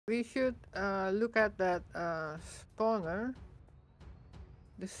we should look at that spawner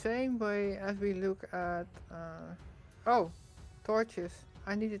the same way as we look at oh, torches.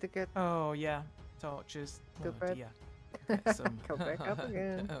 I needed to get Oh yeah, torches. to Oh bed. dear. Get some. Go back up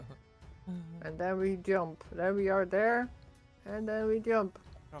again. No. And then we jump. Then we are there. And then we jump.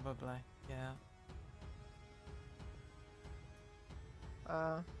 Probably, yeah.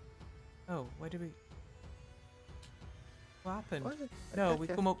 Oh, where do we... What happened? What is it? No, we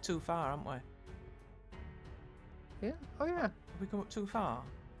come up too far, haven't we? Yeah? Oh yeah. Have we come up too far?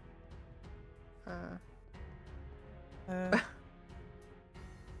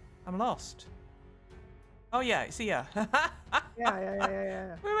 I'm lost. Oh yeah, it's here.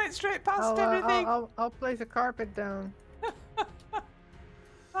 Yeah. We went straight past everything. I'll place a carpet down.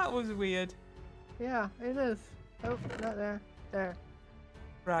 That was weird. Yeah, it is. Oh, not there. There.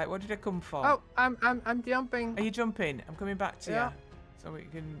 Right, what did I come for? Oh, I'm jumping. Are you jumping? I'm coming back to Yeah. you. So we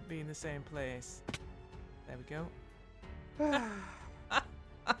can be in the same place. There we go. Oh,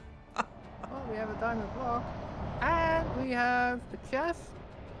 we have a diamond block. And we have the chest.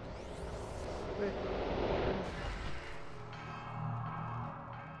 With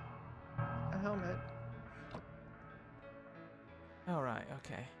a helmet. Alright,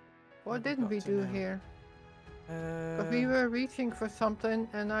 okay. What have we didn't got we to do now? here? Because we were reaching for something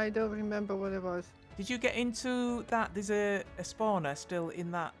and I don't remember what it was. Did you get into that? There's a spawner still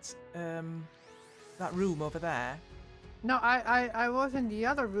in that that room over there. No, I was in the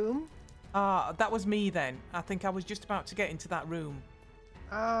other room. Ah, that was me then. I think I was just about to get into that room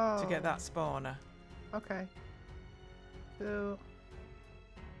Oh. to get that spawner. Okay. So.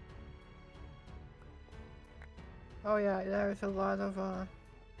 Oh yeah, there's a lot of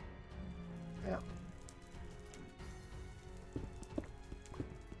yeah.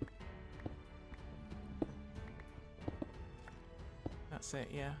 That's it,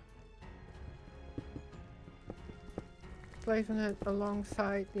 yeah. Placing it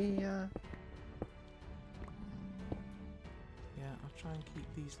alongside the Yeah, I'll try and keep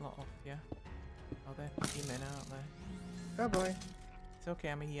these lot off, yeah? Oh, they're picking men, aren't they? oh boy. It's okay,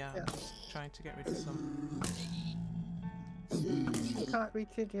 I'm here. Yeah. I'm just trying to get rid of some. Can't reach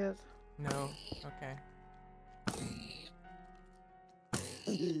it yet. No, okay.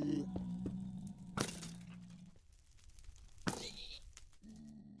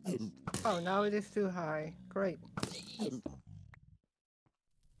 Oh, now it is too high. Great.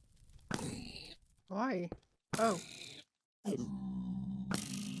 Why? Oh.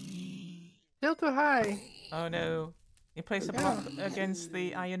 Still too high. Oh no. You place a block against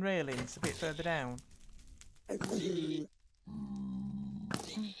the iron railings a bit further down.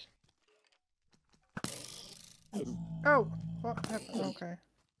 Oh, what happened? Okay.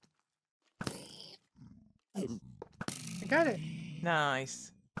 I got it.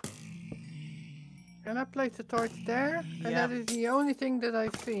 Nice. And I place the torch there, and Yeah. that is the only thing that I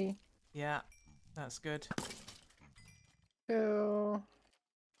see. Yeah, that's good. So,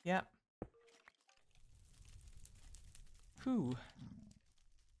 Yeah. Whew. I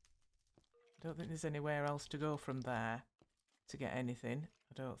don't think there's anywhere else to go from there to get anything.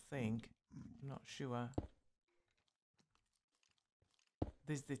 I don't think. I'm not sure.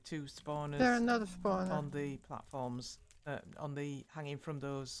 There's the two spawners there's another spawner. on the platforms, on the hanging from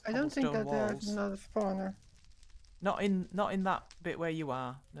those I don't think cobblestone that there's walls. another spawner. Not in that bit where you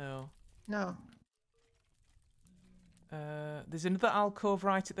are. No. No. There's another alcove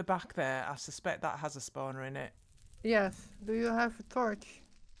right at the back there. I suspect that has a spawner in it. Yes. Do you have a torch?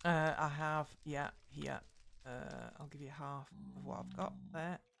 I have, yeah, here. I'll give you half of what I've got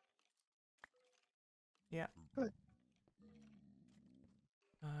there. Yeah. Good.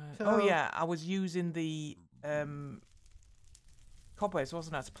 Oh So- yeah, I was using the cobwebs,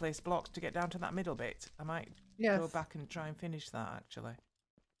 wasn't I, to place blocks to get down to that middle bit. I might Yes. go back and try and finish that actually.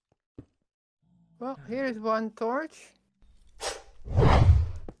 Well, here's one torch.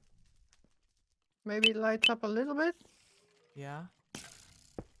 Maybe it lights up a little bit. Yeah.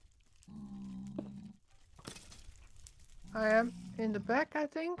 I am in the back, I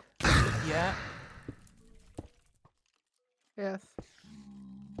think. Yeah. Yes.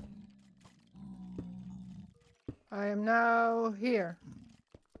 I am now here.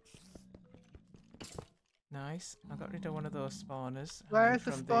 Nice. I got rid of one of those spawners. Where hanging is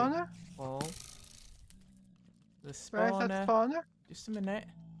the from spawner? Wall. The Where is spawner. that spawner? Just a minute.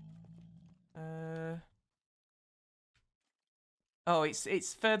 Oh,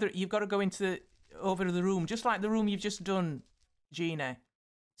 it's further. You've got to go over to the room, just like the room you've just done, Jeannie.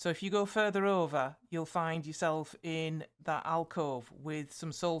 So if you go further over, you'll find yourself in that alcove with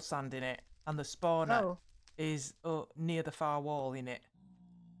some soul sand in it, and the spawner Oh. is near the far wall in it.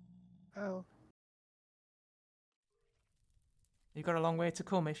 Oh. You've got a long way to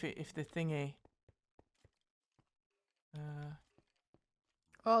come if the thingy.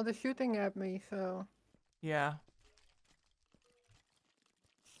 Oh, they're shooting at me, so. Yeah.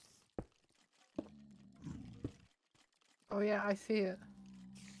 Oh yeah, I see it.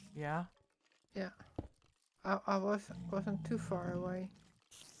 Yeah. Yeah. I wasn't too far away.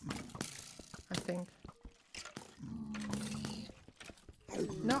 I think.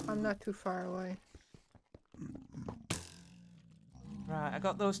 No, I'm not too far away. Right, I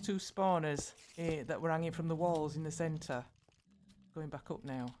got those 2 spawners that were hanging from the walls in the centre. Going back up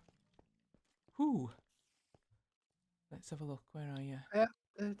now. Whew. Let's have a look. Where are you? Yeah,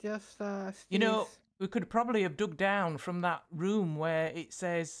 just You know, Steve's. we could probably have dug down from that room where it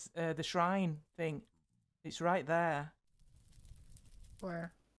says the shrine thing. It's right there.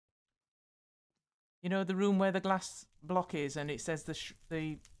 Where? You know, the room where the glass block is and it says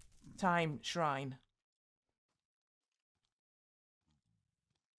the time shrine.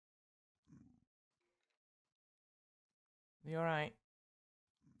 You alright?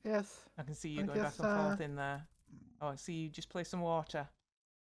 Yes. I can see you I'm going just, back and forth in there. Oh, I see you just play some water.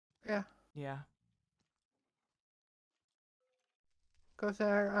 Yeah. Yeah. Because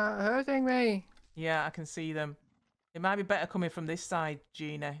they're hurting me. Yeah, I can see them. It might be better coming from this side,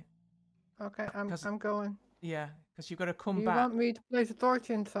 Jeannie. Okay, I'm going. Yeah, because you've got to come Do you back. want me to place a torch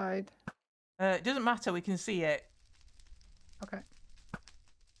inside? It doesn't matter, we can see it. Okay.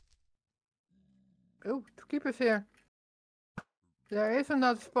 Oh, two keepers here. There is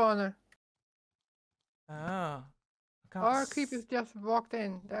another spawner. Oh. Or keepers just walked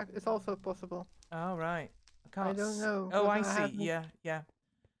in. That is also possible. Oh, right. I don't know. Oh, I but see. Yeah, yeah.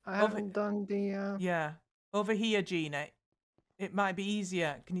 I haven't done the... Yeah. Over here, Gina, it might be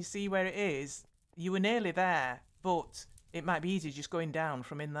easier. Can you see where it is? You were nearly there, but it might be easier just going down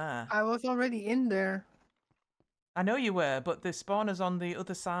from in there. I was already in there. I know you were, but the spawner's on the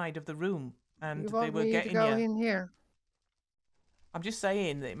other side of the room, and You they want were me to getting go you. in here? I'm just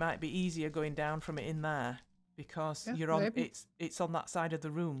saying that it might be easier going down from it in there because Yeah, you're on. maybe. It's on that side of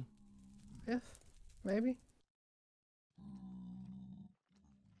the room. Yes, maybe.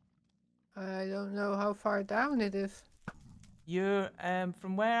 I don't know how far down it is. You're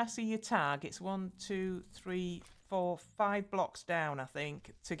from where I see your tag. It's 1, 2, 3, 4, 5 blocks down, I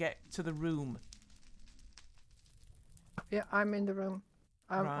think, to get to the room. Yeah, I'm in the room.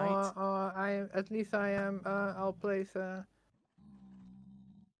 Right. At least I am. I'll place.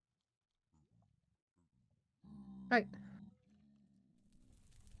 Right.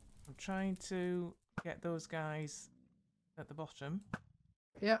 I'm trying to get those guys at the bottom.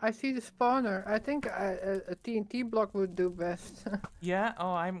 Yeah, I see the spawner. I think a TNT block would do best. Yeah.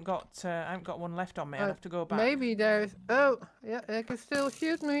 Oh, I haven't got one left on me. I'd have to go back. Maybe there's. Oh, yeah, they can still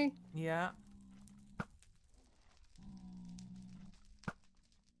shoot me. Yeah.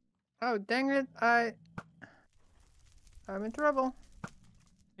 Oh, dang it! I'm in trouble.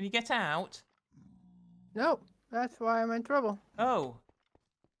 Can you get out? No, that's why I'm in trouble. Oh.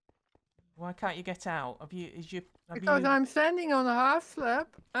 Why can't you get out? Because I'm standing on a half slab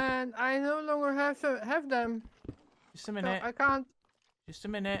and I no longer have them. Just a minute. So I can't. Just a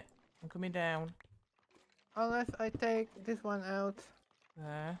minute. I'm coming down. Unless I take this one out.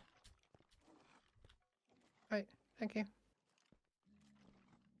 There. Right, thank you.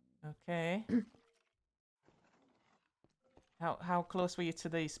 Okay. How close were you to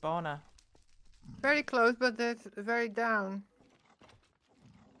the spawner? Very close, but it's very down.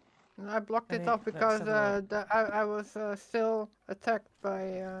 And I blocked it off because I was still attacked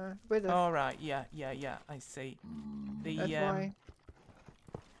by withers. Oh right, yeah, I see. That's why.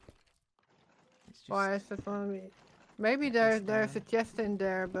 It's just... Why is that one of me? Maybe there's a chest in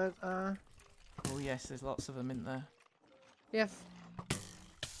there, but Oh yes, there's lots of them in there. yes.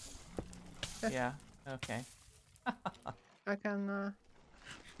 Yeah. Okay. I can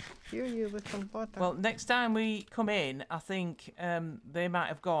heal you with some water. Well, next time we come in, I think they might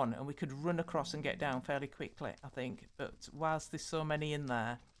have gone, and we could run across and get down fairly quickly. I think, but whilst there's so many in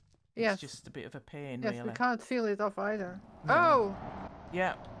there, it's just a bit of a pain, yes, really. we can't seal it off either. No. Oh!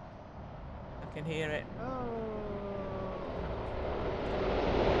 Yeah. I can hear it. Oh.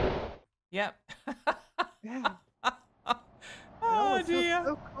 Yep. Yeah. Oh dear.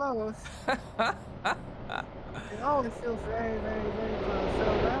 So close. It always feels very, very, very close. So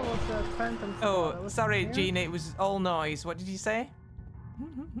that was a phantom spawner. Oh, sorry, Jeannie. It was all noise. What did you say?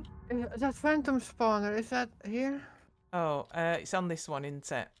 That phantom spawner, is that here? Oh, it's on this one,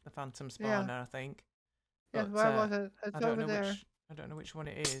 isn't it? The phantom spawner, I think. Yes, But, where was it? It's over there. I don't know which one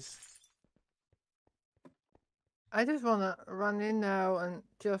it is. I just wanna run in now and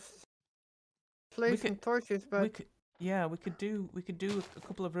just place some torches, but we could, yeah, we could do a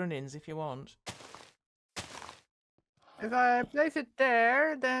couple of run-ins if you want. if I place it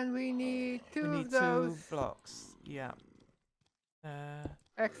there, then we need We two need of those 2 blocks. Yeah.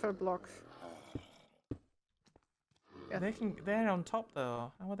 extra blocks. Yeah. They're on top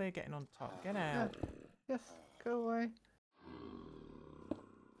though. How are they getting on top? Get out. Yes, go away.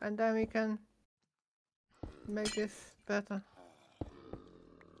 And then we can make this better.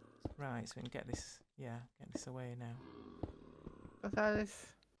 Right, so we can get this. Yeah, get this away now. Because that is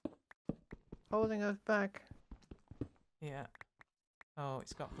holding us back. Yeah. Oh,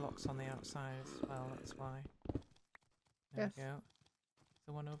 it's got blocks on the outside as well. That's why. There Yes. we go.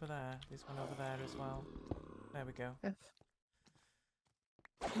 There's one over there. There's one over there as well. There we go. Yes.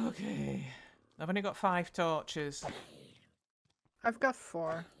 Okay. I've only got 5 torches. I've got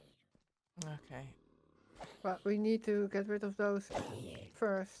 4. Okay. But we need to get rid of those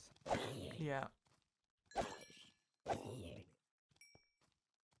first. Yeah.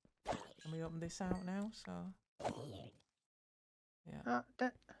 Can we open this out now? So. Yeah.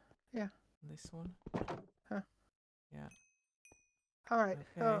 Yeah. This one. Huh. Yeah. Alright,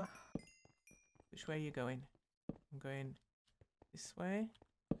 so Okay. Which way are you going? I'm going this way.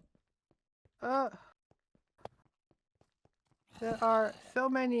 there are so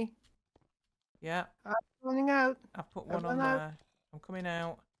many. Yeah. I'm running out. I've put one on there. I'm coming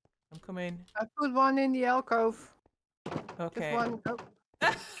out. I'm coming. I put one in the alcove. Okay. Just one. Oh,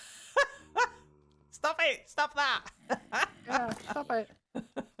 Stop it! Stop that! yeah, stop it.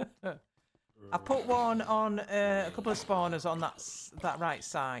 I put one on a couple of spawners on that right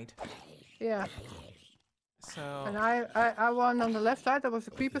side. Yeah. So. And I one on the left side. That was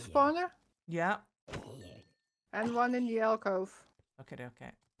a creeper spawner. Yeah. And one in the alcove. Okay.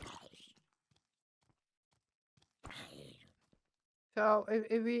 Okay. So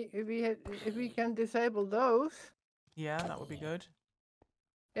if we can disable those, Yeah, that would be good.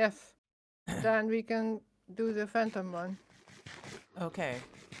 yes, then we can do the phantom one. Okay.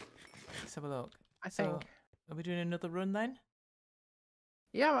 Let's have a look. I think. Are we doing another run then?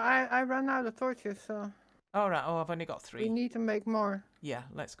 Yeah, I ran out of torches, so All right. Oh, I've only got 3. we need to make more. Yeah.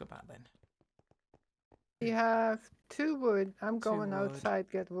 Let's go back then. We have 2 wood. I'm 2 going wood. outside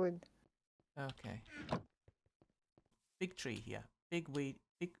get wood. Okay. Big tree here. Big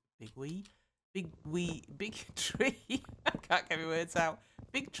tree. I can't get my words out.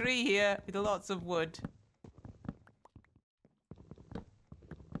 Big tree here with lots of wood.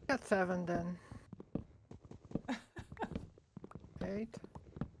 Got 7 then. 8.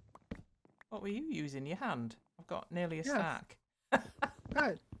 What were you using? Your hand? I've got nearly a Yes. stack.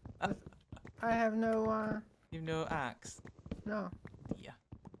 Good. I have no You've no axe. no. Yeah.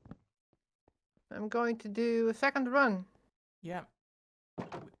 I'm going to do a second run. Yeah.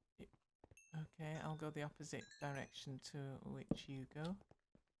 Okay, I'll go the opposite direction to which you go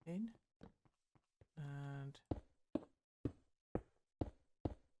in. And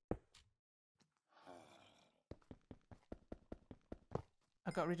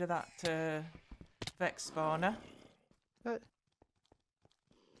I got rid of that Vex spawner. Good.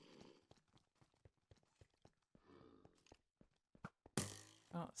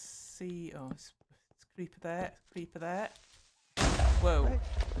 Can't see. Oh, it's creeper there. Creeper there. Whoa. Right.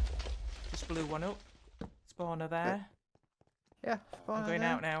 Just blew one up. Spawner there. Yeah, spawner I'm going there.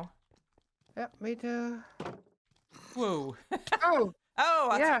 out now. Yeah, me too. Whoa. Oh,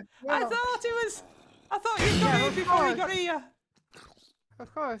 Oh, yeah. I well, thought it was. I thought you got Yeah, here of before you course. got here.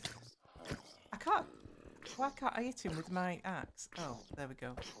 Of course. I can't. Why can't I hit him with my axe? Oh, there we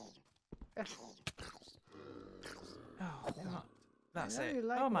go. Yes. Oh, God. That's know it. you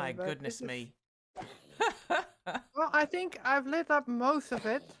like Oh me, my but goodness this is- me. Well, I think I've lit up most of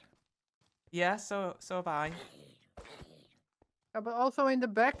it. Yeah, so have I. But also in the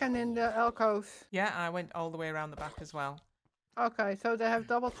back and in the alcoves. Yeah, I went all the way around the back as well. Okay, so they have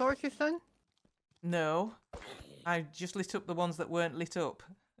double torches then? No, I just lit up the ones that weren't lit up.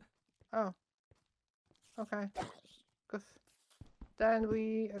 Oh. Okay. Because then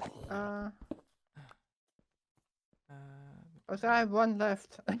we... Oh, so I have 1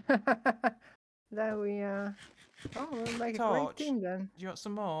 left. Then we... Oh, we'll make a Torch. great team then. Do you want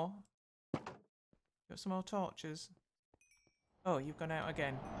some more? Got some more torches? Oh, you've gone out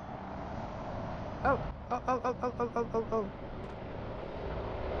again. Oh, oh, oh, oh, oh, oh, oh, oh, oh.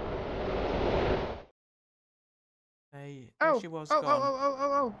 Hey, Oh, there she was oh, gone. oh, oh,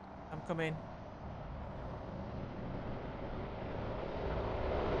 oh, oh, I'm coming.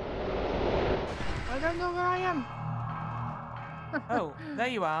 I don't know where I am. Oh, there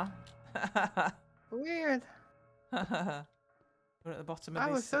you are. Weird. We're at the bottom of I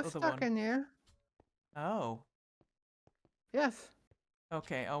this was so other stuck one. in here. Oh. Yes.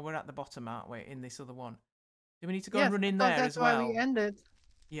 Okay. Oh, we're at the bottom, aren't we? In this other one. Do we need to go Yes, and run in because there that's as why well? we ended.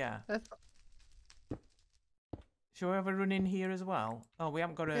 Yeah. That's Shall we have a run in here as well? Oh, we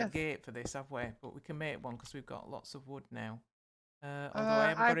haven't got a yes. gate for this, have we? But we can make one because we've got lots of wood now. Although I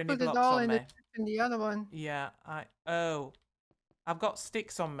haven't I got any put it blocks all on in me. the other one. Yeah, I've got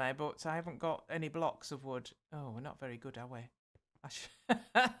sticks on me, but I haven't got any blocks of wood. Oh, we're not very good, are we?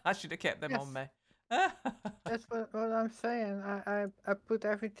 I should have kept them Yes. on me. That's what I'm saying. I put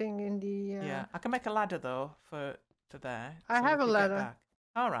everything in the. Yeah, I can make a ladder though for there. I so have we a could ladder. Get back.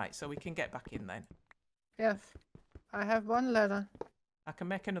 All right, so we can get back in then. Yes, I have one ladder. I can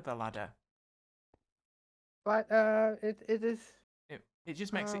make another ladder. But it is. It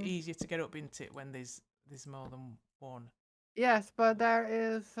just makes it easier to get up into it when there's more than one. Yes, but there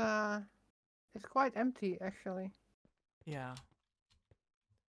is. It's quite empty actually. Yeah.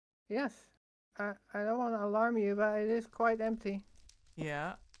 Yes, I don't want to alarm you, but it is quite empty.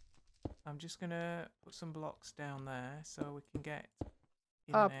 Yeah. I'm just gonna put some blocks down there so we can get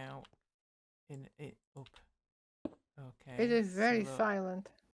in Up. and out. In it up. Okay. It is very so silent.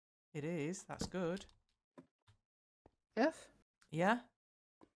 It is. That's good. Yes. Yeah.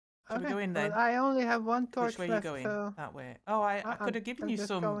 Shall Okay. we go in then? But I only have one torch Which way left, are you going? so That way. Oh, I could have given I'm you just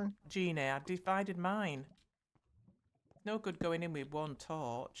some, going. Jeannie. I divided mine. No good going in with one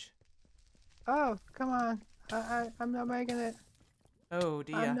torch. Oh, come on. I'm not making it. Oh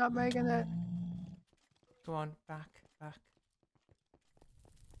dear. I'm not making it. Go on, back.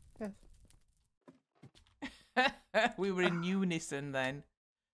 Yes. We were in unison then.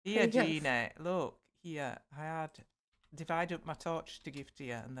 Here, Yes. Jeannie, look. Here, I had divided up my torch to give to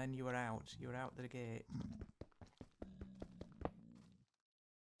you, and then you were out. You were out the gate.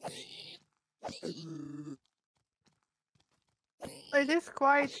 It is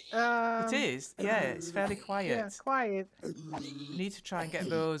quite. It is, yeah. It's fairly quiet. Yeah, quiet. We need to try and get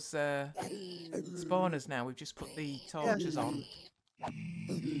those spawners now. We've just put the torches on.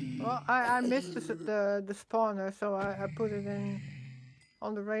 Well, I missed the spawner, so I put it in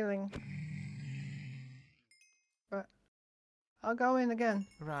on the railing. But I'll go in again.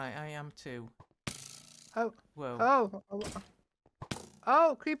 Right, I am too. Oh. Whoa.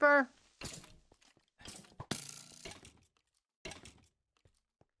 Oh, creeper.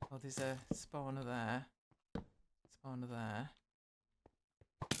 Oh, there's a spawner there. Spawner there.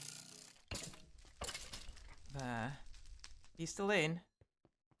 There. You still in?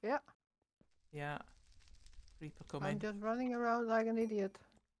 Yeah. Yeah. Creeper coming. I'm just running around like an idiot.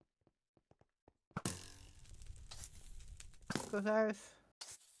 Because there's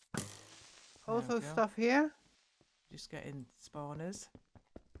also stuff here. Just getting spawners.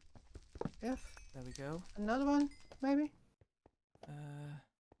 Yes. There we go. Another one, maybe?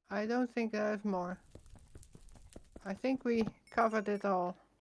 I don't think there's more. I think we covered it all.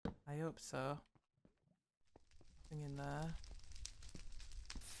 I hope so. Nothing in there.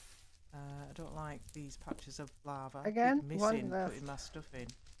 I don't like these patches of lava. Again, keep one missing left. putting my stuff in.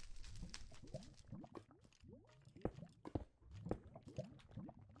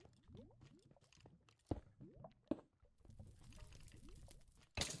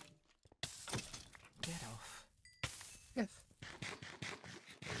 Get off. Yes.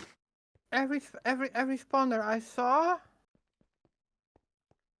 Every spawner I saw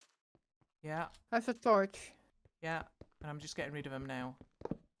Yeah, has a torch. yeah. And I'm just getting rid of them now.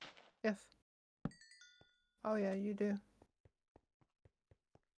 Yes. Oh yeah, you do.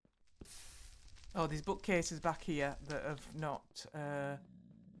 Oh, there's bookcases back here that have not...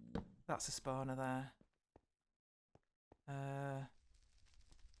 that's a spawner there.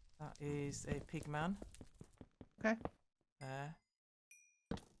 That is a pigman. Okay. There.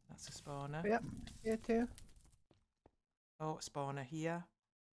 That's a spawner. Yep. Here too. Oh, spawner here.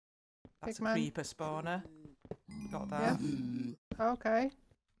 That's Pigman. a creeper spawner. Got that. Yes. Okay.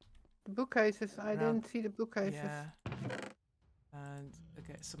 The bookcases. I didn't see the bookcases. Yeah. And I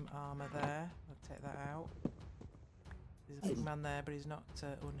get some armour there. I'll take that out. There's a big man there, but he's not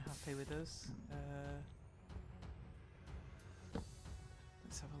unhappy with us.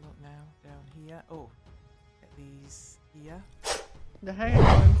 Let's have a look now. Down here. Oh, get these here. The hanging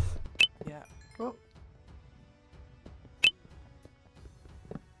ones. Yeah. Oh.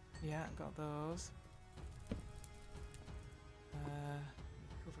 Yeah, got those.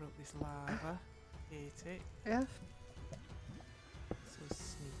 Cover up this lava. Hate it. Yes. So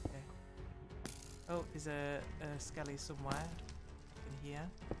sneaky. Oh, there's a skelly somewhere. In here.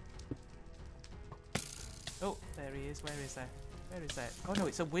 Oh, there he is. Where is he? Where is it? Oh no,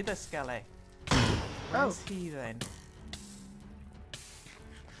 it's a wither skelly. Where's he then?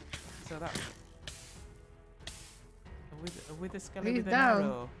 So that with a skeleton He's with an down.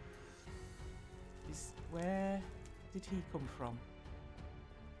 arrow. Where did he come from?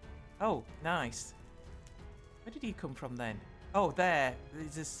 Oh, nice. Where did he come from then? Oh, there.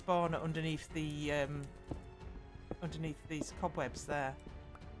 There's a spawner underneath the underneath these cobwebs there.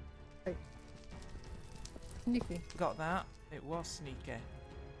 Hey. Sneaky. Got that. It was sneaky.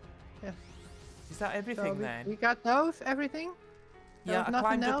 Yeah. Is that everything then? We got those, everything? Yeah, I Nothing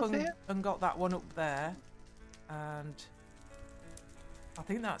climbed up else here? and got that one up there. And I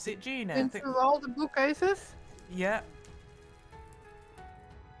think that's it, Gina. Been through all the bookcases? Yeah.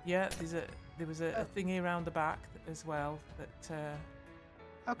 Yeah, there was a thingy around the back as well that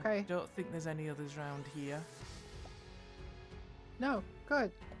Okay. I don't think there's any others around here. No,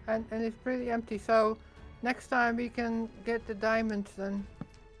 good. And it's pretty empty, so next time we can get the diamonds then.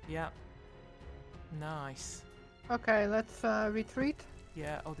 Yeah. Nice. Okay, let's retreat.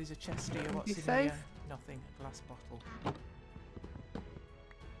 Yeah, oh, there's a chest here. What's Be in safe. here? Nothing. A glass bottle. There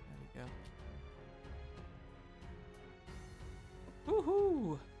we go.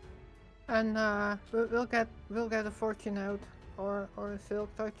 Woohoo! And we'll get a fortune out or a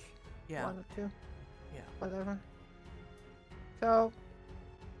silk touch. Yeah. One or two. Yeah. Whatever. So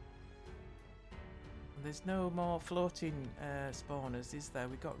There's no more floating spawners, is there?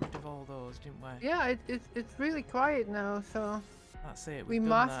 We got rid of all those, didn't we? yeah, it's really quiet now. So That's it. we We've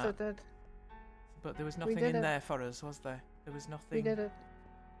done mastered that. it. But there was nothing did in it. there for us, was there? There was nothing. We did it.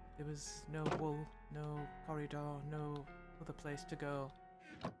 There was no wool, no corridor, no other place to go.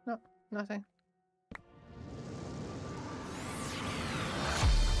 No, nothing.